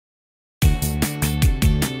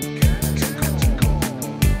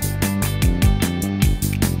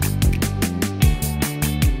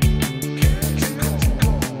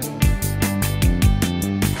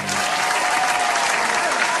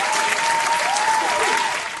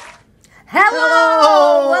Hello!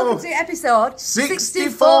 Hello! Welcome to episode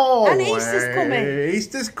 64. And Easter's coming.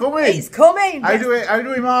 Easter's coming. It's coming. How do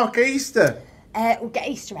we mark Easter? We'll get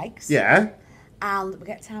Easter eggs. Yeah. And we'll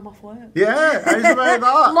get time off work. Yeah, how's about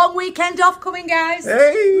that? Long weekend off coming, guys.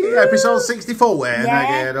 Hey, episode 64. When Yeah. I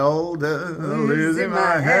get older, losing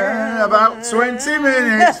my hair about 20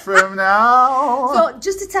 minutes from now. So,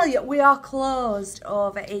 just to tell you, we are closed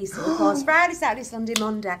over Easter. We're closed Friday, Saturday, Sunday,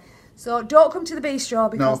 Monday. So, don't come to the bistro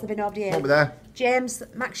because there'll be nobody here. Won't be there. James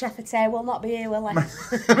McShefferty will not be here, will he?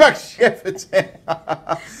 McShefferty.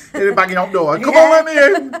 You're banging on door. Come on, let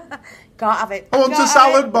me in. Can't have it. I want a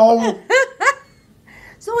salad bowl.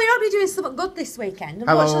 So we ought to be doing something good this weekend.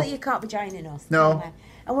 Hello. Unfortunately, you can't be joining us. No. Can we?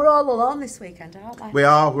 And we're all alone this weekend, aren't we? We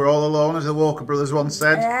are. We're all alone, as the Walker Brothers once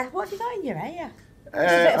said. What have you got in your hair?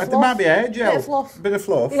 There might be hair gel. Bit of fluff. Bit of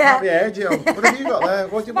fluff. Yeah. Might be hair gel. What have you got there?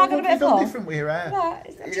 What have you done different with your hair?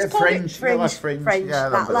 Yeah, fringe. Fringe. Fringe. Yeah,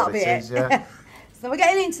 that'll be it. Is, yeah. So we're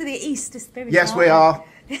getting into the Easter spirit. Yes, we are.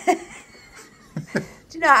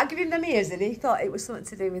 Do you know, I gave him them ears and he thought it was something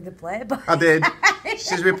to do with the play. But I did. She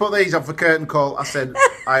says, we put these on for curtain call. I said,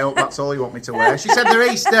 I hope that's all you want me to wear. She said,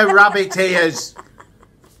 they're Easter rabbit ears.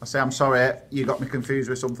 I say, I'm sorry, you got me confused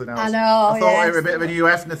with something else. I know, I thought it was a bit of a Hugh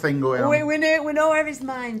Heffner thing going on. We know where his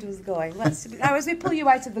mind was going. Now, as we pull you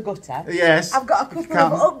out of the gutter, yes, I've got a couple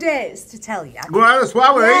of updates to tell you. Well, that's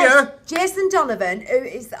why we're here. Jason Donovan, who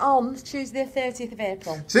is on Tuesday the 30th of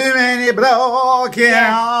April. Too many broken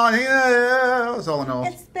that's all I know.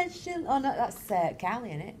 Especially, oh no, that's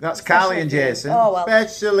Carly, isn't it? That's Carly and Jason. Oh, well.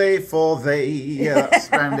 Especially for thee. Yeah, that's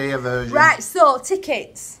round here version. Right, so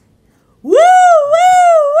tickets. Woo, woo,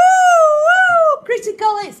 woo, woo!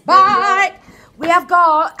 Critical, it's back. We have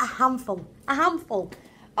got a handful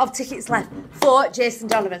of tickets left for Jason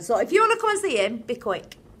Donovan. So if you want to come and see him, be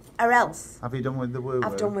quick. Or else. Have you done with the WooWoo?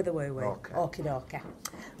 I've done with the WooWoo. Okay. Okie dokie.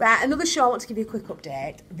 Right, another show I want to give you a quick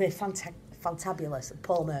update. The fantabulous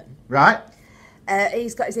Paul Merton. Right.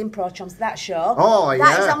 He's got his improv chums, that show. Oh, yeah.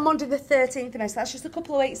 That is on Monday the 13th of May, so that's just a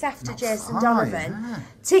couple of weeks after Jason Donovan. Yeah.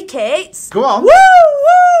 Tickets. Go on. Woo, woo,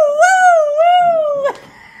 woo, woo!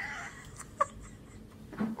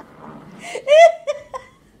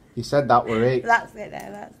 You said that were it. That's it there,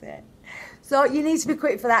 that's it. So you need to be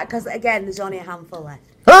quick for that because, again, there's only a handful left.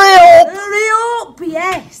 Hurry up! Hurry up,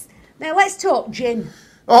 yes. Now, let's talk gin.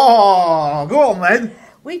 Oh, go on then.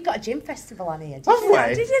 We've got a gin festival on here. Have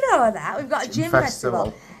we? Did you know that? We've got a gin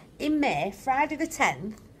festival. festival in May, Friday the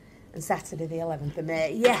 10th and Saturday the 11th of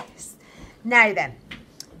May. Yes. Now then,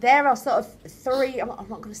 there are sort of three, I'm not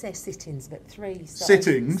going to say sittings, but three.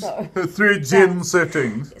 Sittings? Three gin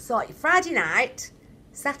sittings. So Friday night,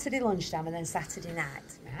 Saturday lunchtime and then Saturday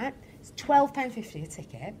night, right? It's £12.50 a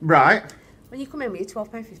ticket. Right. When you come in with your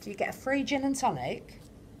 £12.50, you get a free gin and tonic,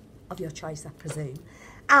 of your choice, I presume,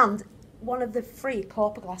 and one of the free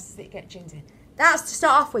corporate glasses that you get gins in. That's to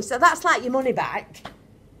start off with. So that's like your money back,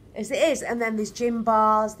 as it is. And then there's gym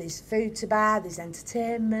bars, there's food to buy, there's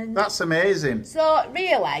entertainment. That's amazing. So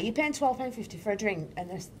really, you're paying £12.50 for a drink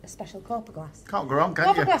and a special corporate glass. Can't go wrong, can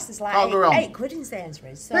Corporate you? glass is like £8 in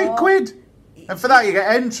Sainsbury's. So £8? And for that you get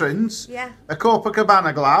entrance, yeah, a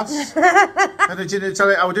Copacabana glass, and a gin and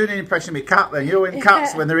tonic. I was doing an impression of my cat then. You know when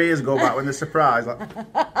cats, when their ears go back, when they're surprised, like,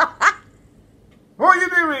 what are you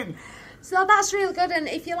doing? So that's really good, and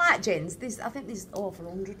if you like gins, I think there's over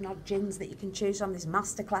 100 and odd gins that you can choose from. There's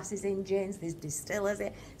master classes in gins, there's distillers.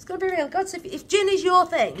 It's going to be really good. So if gin is your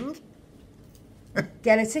thing,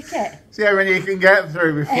 get a ticket. See how many you can get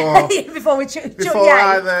through before before we chuck before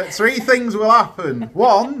either three things will happen.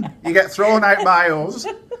 One, you get thrown out by us.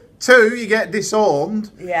 Two, you get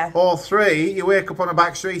disowned. Yeah. Or three, you wake up on a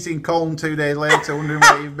back street in Colne 2 days later wondering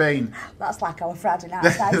where you've been. That's like our Friday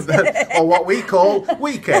night size. Or what we call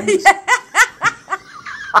weekends.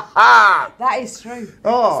 That is true.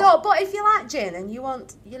 Oh. So, but if you like gin and you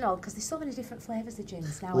want, you know, because there's so many different flavours of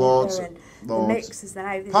gins now. Loads. And the mixes and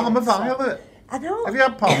everything. Palmer Violet. I know. Have you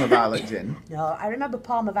had Palmer Violet gin? No, I remember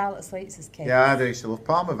Palmer Violet sweets as kids. Yeah, I do. Used to love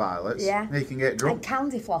Palmer Violets. Yeah. You can get drunk. And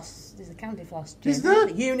Candy Floss. There's a Candy Floss gin. Is there?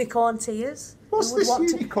 Unicorn tears. What's this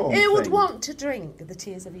unicorn Who would thing? want to drink the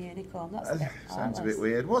tears of a unicorn? That's a bit Sounds a bit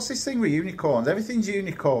weird. What's this thing with unicorns? Everything's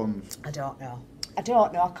unicorns. I don't know. I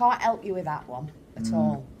can't help you with that one at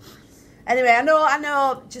all. Anyway, I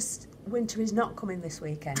know. Just winter is not coming this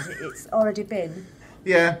weekend. It's already been.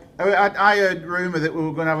 Yeah, I heard rumour that we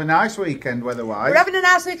were going to have a nice weekend weather-wise. We're having a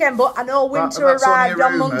nice weekend, but I know winter arrived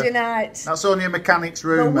on Monday night. That's only a mechanic's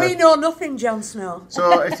rumour. But we know nothing, Jon Snow.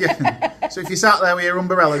 So if you sat there with your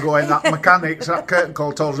umbrella going, that mechanics, that curtain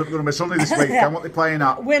call told us it was going to be sunny this weekend. What are they playing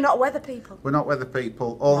at? We're not weather people. We're not weather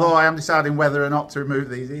people. Although I am deciding whether or not to remove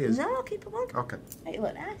these ears. No, keep them on. Okay. Make it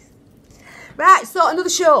look nice. Right, so another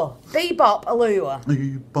show. Bebop Alula.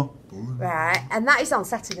 Bebop. Right, and that is on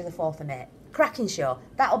Saturday the 4th of May. Cracking show.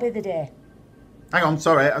 That'll be the day. Hang on,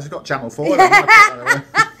 sorry, I just got Channel 4.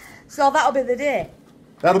 So that'll be the day.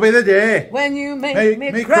 That'll be the day. When you make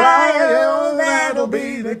me cry, oh, that'll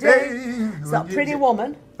be the day. It's that Pretty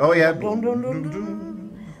Woman. Oh, yeah. Dun, dun, dun,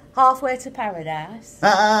 dun. Halfway to Paradise.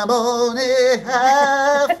 I'm only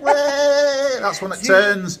halfway. That's when it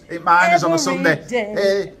turns in minors on a Sunday.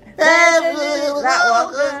 That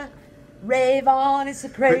one. Rave on, it's a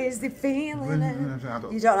crazy feeling.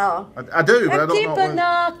 You don't know? I do, but I don't know. Keep on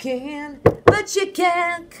knocking, but you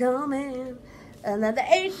can't come in. And then there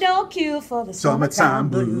ain't no cure for the summertime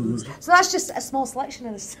blues. So that's just a small selection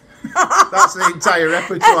of this. That's the entire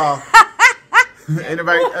repertoire. In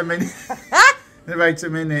about a minute. In about a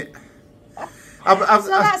minute. So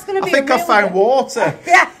that's going to be I think I found water.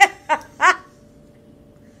 Yeah.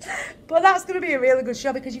 But that's going to be a really good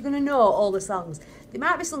show because you're going to know all the songs. They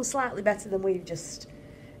might be sung slightly better than we've just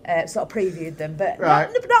sort of previewed them, but right.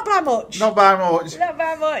 not by much. Not by much. Not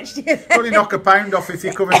by much. Probably knock a pound off if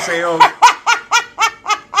you come and see us.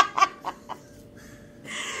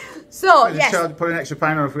 So, yes. Put an extra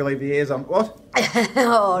pound on if we leave the ears on. What? What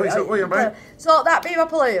are you about? So that Bebop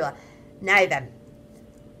Alula. Now then,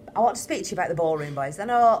 I want to speak to you about the Ballroom Boys. I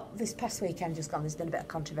know this past weekend just gone, there's been a bit of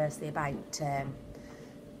controversy about,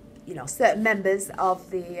 certain members of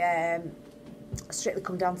the Strictly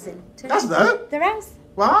Come Dancing team. Has there? There has.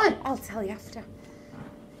 Why? I'll tell you after.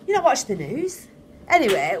 You don't watch the news.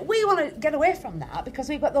 Anyway, we want to get away from that because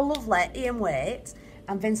we've got the lovely Ian Waite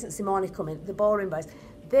and Vincent Simone coming, the Ballroom Boys.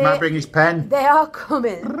 Might bring his pen. They are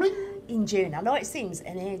coming in June. I know it seems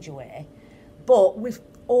an age away, but with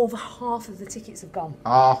over half of the tickets have gone.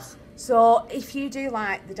 Half. So if you do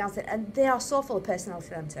like the dancing, and they are so full of personality,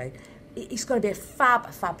 them too, it's going to be a fab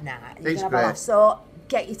night. It's great. So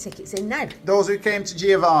get your tickets in now. Those who came to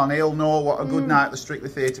Giovanni will know what a good night the Strictly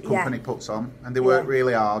Theatre Company puts on, and they work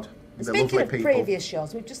really hard. They're Speaking lovely of people. Previous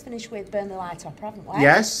shows, we've just finished with Burnley Light Opera, haven't we?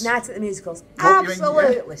 Yes. Night at the Musicals. Hope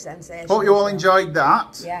Absolutely sensational. Hope you all enjoyed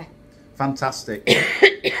that. Yeah. Fantastic.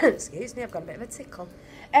 Excuse me, I've got a bit of a tickle.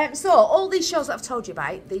 So, all these shows that I've told you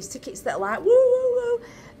about, these tickets that are like, woo, woo, woo,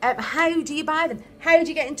 how do you buy them? How do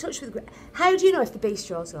you get in touch with them? How do you know if the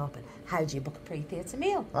bistro's open? How do you book a pre-theatre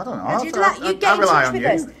meal? I don't know. How do you do that? You get in touch with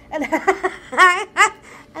us.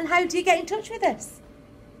 And how do you get in touch with us?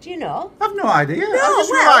 Do you know? I've no idea. No, I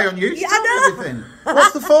just rely on you to tell me everything.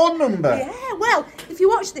 What's the phone number? Yeah, well, if you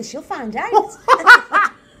watch this, you'll find out.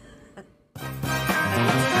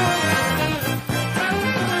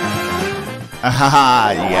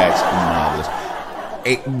 Yes, marvellous.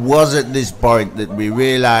 It was at this point that we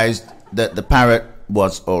realised that the parrot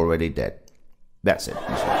was already dead. That's it.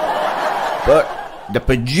 But the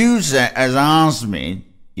producer has asked me,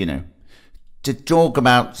 to talk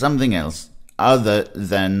about something else other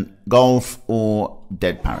than golf or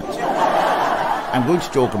dead parrots. I'm going to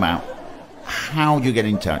talk about how you get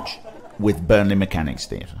in touch with Burnley Mechanics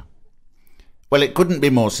Theatre. Well, it couldn't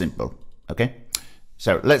be more simple, okay?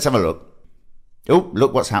 So let's have a look. Oh,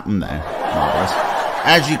 look what's happened there. Marvellous.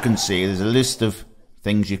 As you can see, there's a list of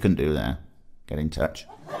things you can do there. Get in touch.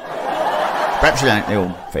 Perhaps you like the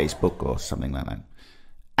old Facebook or something like that.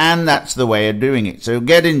 And that's the way of doing it. So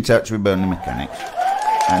get in touch with Burnley Mechanics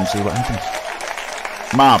and see what happens.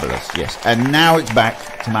 Marvellous, yes. And now it's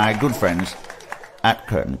back to my good friends at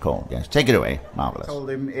Curtain Call. Yes, take it away. Marvellous. Told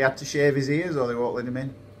him he had to shave his ears or they won't let him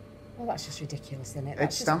in. Well, that's just ridiculous, isn't it? It's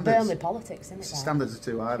That's just standards. Burnley politics, isn't it? Standards are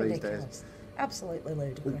too high these Ridiculous. days. Absolutely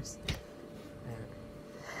ludicrous.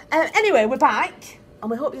 Anyway, we're back,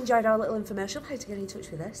 and we hope you enjoyed our little infomercial of how to get in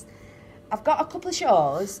touch with us. I've got a couple of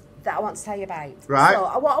shows that I want to tell you about. Right.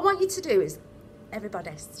 So what I want you to do is,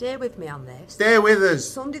 everybody, stay with me on this. Stay with us.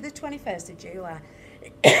 Sunday the 21st of July.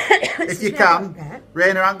 If you can.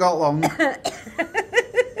 Raynor ain't got long.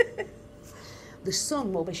 The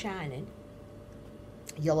sun will be shining.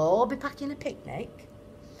 You'll all be packing a picnic.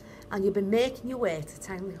 And you'll be making your way to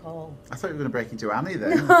Townley Hall. I thought you were going to break into Annie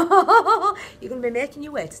then. You're going to be making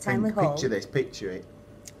your way to Townley Hall. Picture it.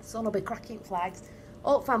 Sun will be cracking flags.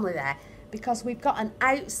 All family there. Because we've got an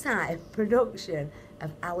outside production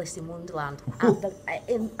of Alice in Wonderland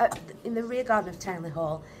in the rear garden of Townley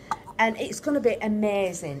Hall. And it's going to be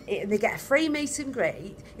amazing. They get a free meet and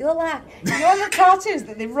greet. You're like, you know the cartoons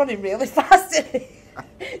that they're running really fast.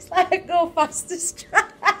 It's like Go Faster Strike.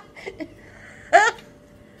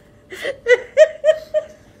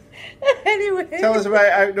 Anyway. Tell us about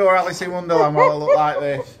outdoor Alice in Wonderland while I look like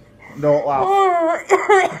this. Don't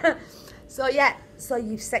laugh. So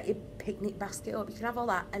you've set your picnic basket up, you can have all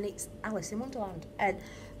that, and it's Alice in Wonderland. And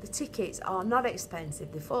The tickets are not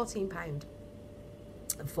expensive. They're £14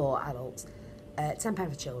 for adults, £10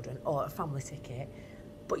 for children, or a family ticket.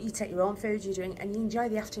 But you take your own food, you drink, and you enjoy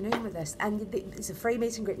the afternoon with us. And it's a free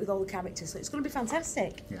meet and greet with all the characters, so it's going to be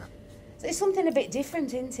fantastic. Yeah. So it's something a bit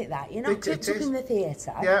different, isn't it, that? You're not cooped up in the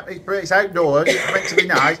theatre. Yeah, it's outdoors. It's meant to be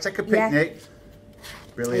nice. Take a picnic. Yeah.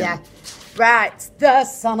 Brilliant. Yeah. Right, the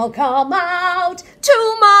sun will come out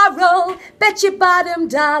tomorrow. Bet your bottom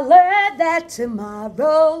dollar that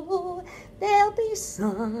tomorrow there'll be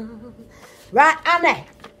sun. Right, Annie,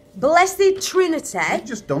 Blessed Trinity You've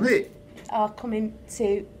just done it. are coming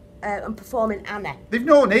to and performing Annie. They've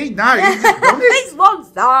no need now. You've just done it. It's one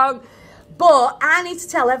song. But I need to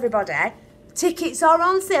tell everybody, tickets are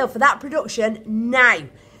on sale for that production now.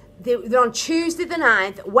 They're on Tuesday the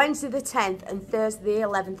 9th, Wednesday the 10th and Thursday the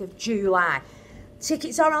 11th of July.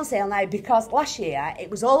 Tickets are on sale now because last year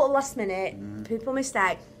it was all at the last minute. People missed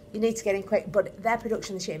out. You need to get in quick. But their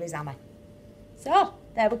production this year is Annie. So,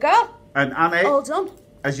 there we go. And Annie, all done.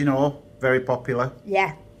 As you know, very popular.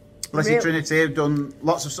 Yeah. Blessed Trinity have done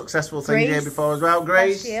lots of successful things here before as well.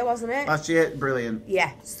 Grace. Last year, wasn't it? Last year, brilliant.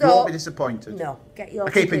 Yeah. So, you won't be disappointed. No. Get your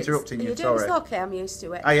I keep tickets. interrupting you, It's sorry. okay, I'm used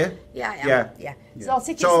to it. Are you? Yeah, I am. Yeah. Yeah. Yeah. So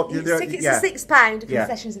tickets, tickets yeah. are £6, Yeah.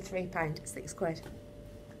 concessions are £3, £6.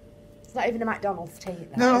 It's not even a McDonald's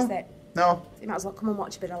ticket, No. is it? No. You might as well come and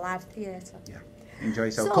watch a bit of live theatre. Yeah. Enjoy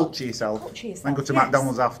yourself. So, Culture yourself. culture yourself, And go to yes.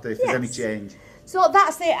 McDonald's after if there's any Yes. change. So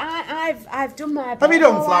that's it. I've done my bit. Have you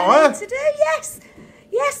done, All I Flower? need to do, yes.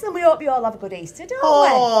 Yes, and we hope you all have a good Easter, don't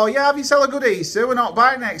Oh, yeah, have yourself a good Easter. We're not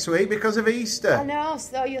back next week because of Easter. we? I know,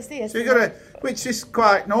 so you'll see us. So you got to, which is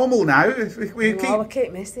quite normal now. If we we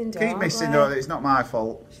keep missing, don't keep missing, we? though. It's not my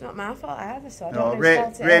fault. It's not my fault either, so I No, don't know whose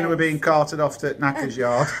fault it Raynor were is. being carted off to Knacker's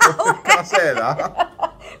yard. Can I say that?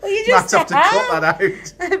 Well, you Might just have to cut that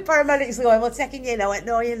out. Paramedics are going, we're taking you, no,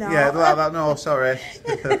 you're not. Yeah, like that. No, sorry.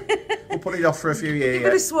 We'll put it off for a few Give it a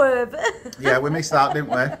years. swerve. Yeah, we missed that, didn't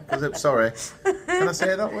we? Because sorry. Can I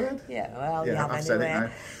say that word? Yeah, well, Yeah, you have I've said it anyway.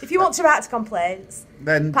 now. If you want to write complaints,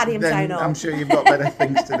 Then Paddy and Town I'm Hall. sure you've got better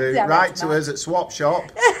things to do. Yeah, Write that's to not. us at Swap Shop,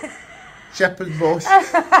 Shepherd's Bush.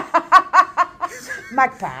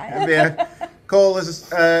 Magpie. Yeah. Call us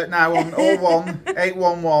now on 01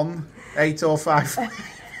 811 8055.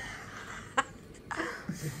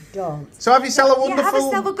 Don't. So have yourself a Yeah, wonderful... have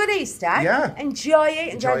yourself a good Easter. Yeah. Enjoy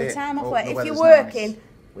it. Enjoy Enjoy the it. time off Hope work. the If weather's you're working, nice.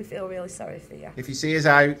 we feel really sorry for you. If you see us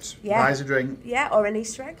out, Yeah. buy us a drink Yeah, or an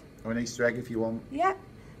Easter egg. or an Easter egg if you want. Yeah.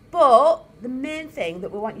 But the main thing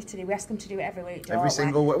that we want you to do, we ask them to do it every week, don't Every we?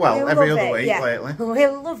 single week. Well, We'll every love other it, week yeah. lately.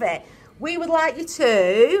 We'll love it. We would like you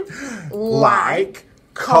to Like,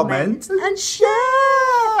 comment, and share.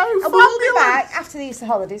 And we'll be fabulous. back after the Easter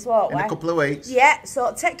holidays, won't In we? a couple of weeks. Yeah,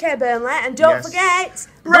 so take care, Burnley, and don't Yes. forget,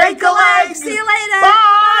 Break a leg. See you later.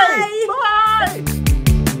 Bye. Bye.